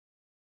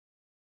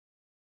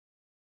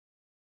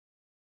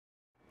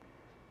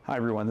Hi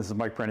everyone, this is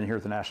Mike Brennan here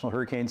at the National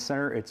Hurricane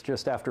Center. It's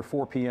just after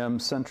 4 p.m.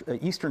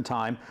 Eastern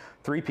Time,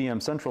 3 p.m.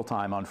 Central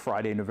Time on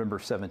Friday, November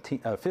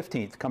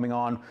 15th, coming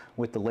on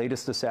with the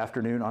latest this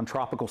afternoon on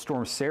Tropical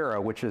Storm Sarah,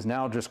 which is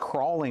now just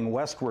crawling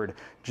westward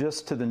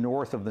just to the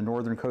north of the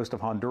northern coast of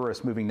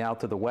Honduras, moving now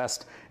to the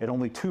west at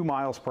only 2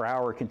 miles per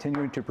hour,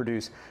 continuing to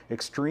produce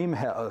extremely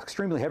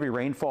heavy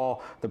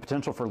rainfall, the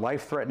potential for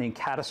life-threatening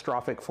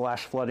catastrophic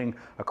flash flooding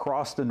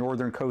across the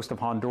northern coast of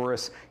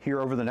Honduras here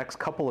over the next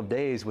couple of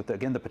days, with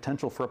again the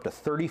potential for up to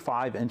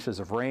 35 inches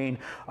of rain.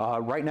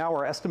 Right now,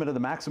 our estimate of the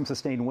maximum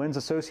sustained winds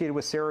associated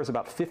with Sarah is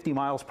about 50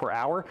 miles per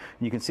hour.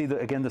 And you can see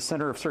again the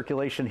center of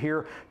circulation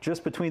here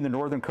just between the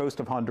northern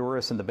coast of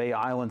Honduras and the Bay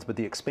Islands, but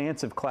the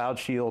expansive cloud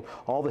shield,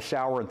 all the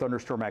shower and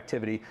thunderstorm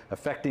activity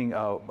affecting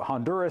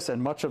Honduras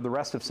and much of the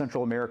rest of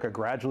Central America,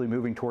 gradually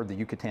moving toward the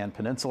Yucatan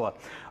Peninsula.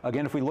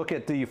 Again, if we look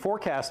at the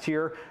forecast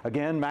here,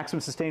 again, maximum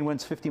sustained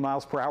winds 50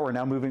 miles per hour,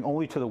 now moving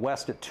only to the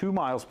west at 2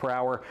 miles per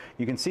hour.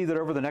 You can see that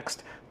over the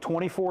next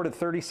 24 to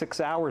 36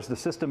 hours, the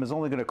system is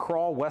only going to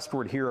crawl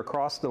westward here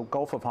across the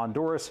Gulf of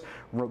Honduras,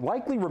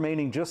 likely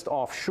remaining just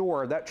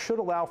offshore. That should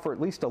allow for at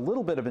least a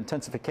little bit of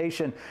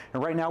intensification.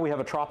 And right now we have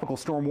a tropical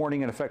storm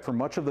warning in effect for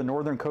much of the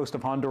northern coast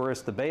of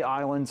Honduras, the Bay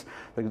Islands,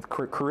 the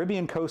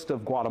Caribbean coast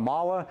of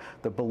Guatemala,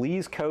 the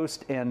Belize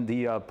coast, and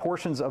the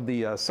portions of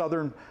the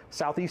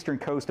southeastern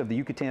coast of the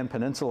Yucatan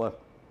Peninsula,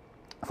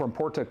 from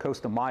Puerto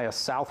Costa Maya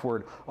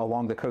southward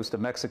along the coast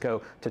of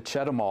Mexico to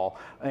Chetumal.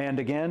 And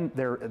again,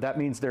 that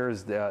means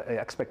there's the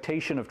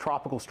expectation of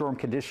tropical storm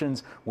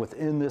conditions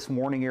within this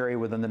warning area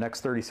within the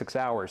next 36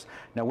 hours.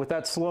 Now, with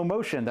that slow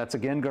motion, that's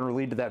again going to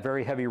lead to that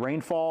very heavy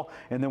rainfall.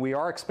 And then we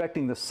are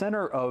expecting the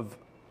center of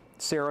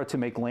Sarah to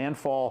make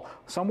landfall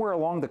somewhere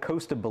along the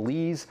coast of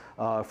Belize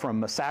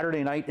from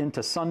Saturday night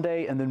into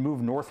Sunday, and then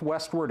move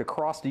northwestward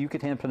across the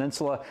Yucatan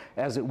Peninsula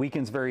as it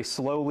weakens very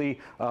slowly,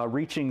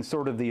 reaching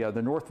sort of the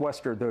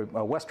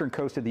western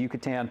coast of the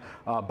Yucatan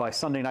by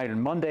Sunday night and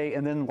Monday,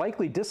 and then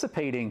likely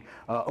dissipating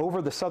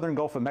over the southern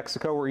Gulf of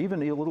Mexico, or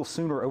even a little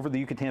sooner over the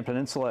Yucatan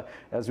Peninsula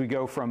as we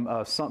go from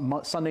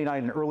Sunday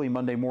night and early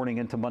Monday morning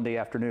into Monday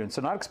afternoon. So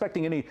not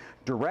expecting any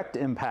direct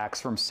impacts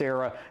from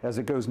Sarah as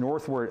it goes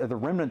northward. The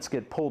remnants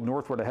get pulled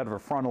northward ahead of a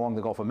front along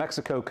the Gulf of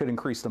Mexico, could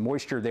increase the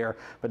moisture there,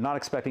 but not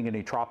expecting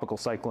any tropical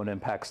cyclone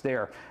impacts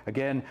there.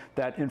 Again,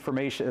 that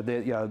information,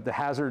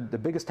 the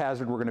biggest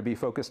hazard we're going to be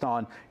focused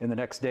on in the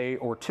next day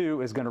or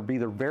two is going to be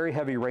the very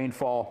heavy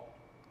rainfall.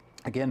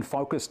 Again,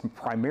 focused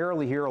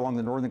primarily here along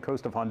the northern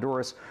coast of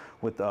Honduras,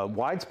 with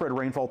widespread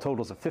rainfall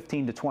totals of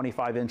 15 to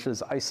 25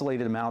 inches,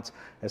 isolated amounts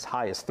as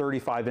high as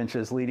 35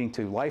 inches, leading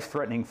to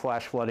life-threatening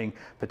flash flooding,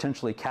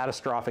 potentially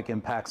catastrophic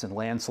impacts and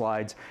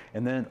landslides,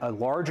 and then a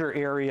larger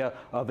area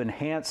of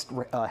enhanced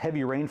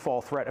heavy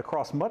rainfall threat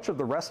across much of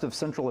the rest of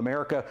Central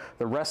America,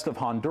 the rest of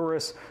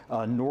Honduras,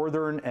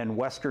 northern and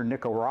western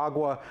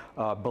Nicaragua,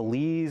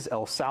 Belize,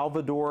 El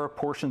Salvador,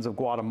 portions of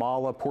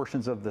Guatemala,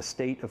 portions of the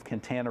state of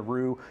Quintana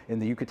Roo in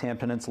the Yucatan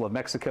Peninsula of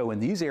Mexico.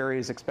 In these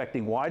areas,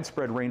 expecting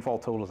widespread rainfall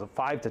totals of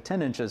 5 to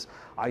 10 inches,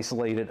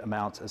 isolated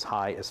amounts as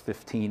high as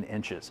 15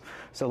 inches.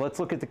 So let's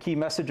look at the key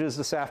messages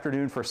this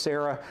afternoon for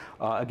Sarah.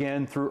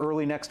 Again, through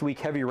early next week,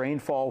 heavy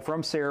rainfall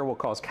from Sarah will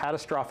cause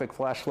catastrophic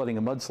flash flooding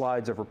and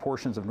mudslides over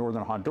portions of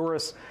northern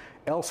Honduras.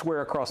 Elsewhere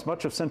across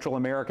much of Central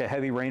America,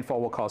 heavy rainfall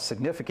will cause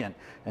significant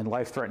and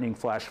life-threatening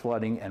flash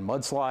flooding and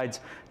mudslides.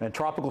 And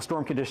tropical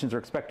storm conditions are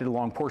expected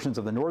along portions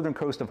of the northern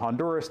coast of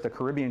Honduras, the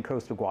Caribbean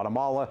coast of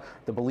Guatemala,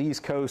 the Belize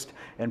coast,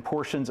 and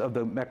portions of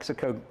the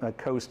Mexico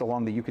coast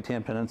along the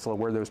Yucatan Peninsula,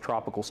 where those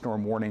tropical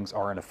storm warnings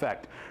are in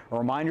effect. A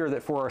reminder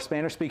that for our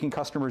Spanish-speaking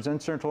customers in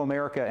Central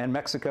America and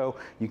Mexico,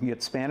 you can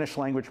get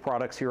Spanish-language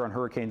products here on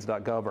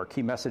Hurricanes.gov. Our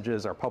key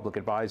messages, our public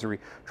advisory,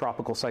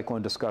 tropical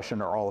cyclone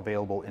discussion are all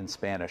available in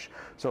Spanish.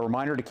 So a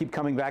reminder to keep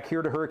coming back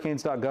here to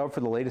Hurricanes.gov for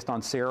the latest on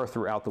Sarah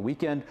throughout the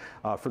weekend.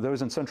 For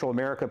those in Central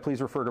America,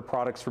 please refer to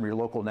products from your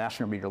local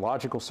National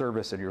Meteorological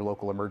Service and your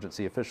local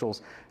emergency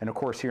officials. And of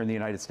course, here in the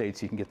United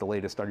States, you can get the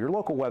latest on your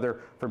local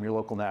weather from your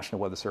local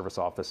National Weather Service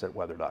office at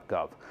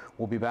weather.gov.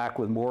 We'll be back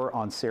with more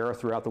on Sarah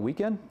throughout the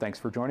weekend. Thanks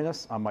for joining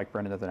us. I'm Mike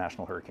Brennan at the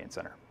National Hurricane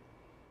Center.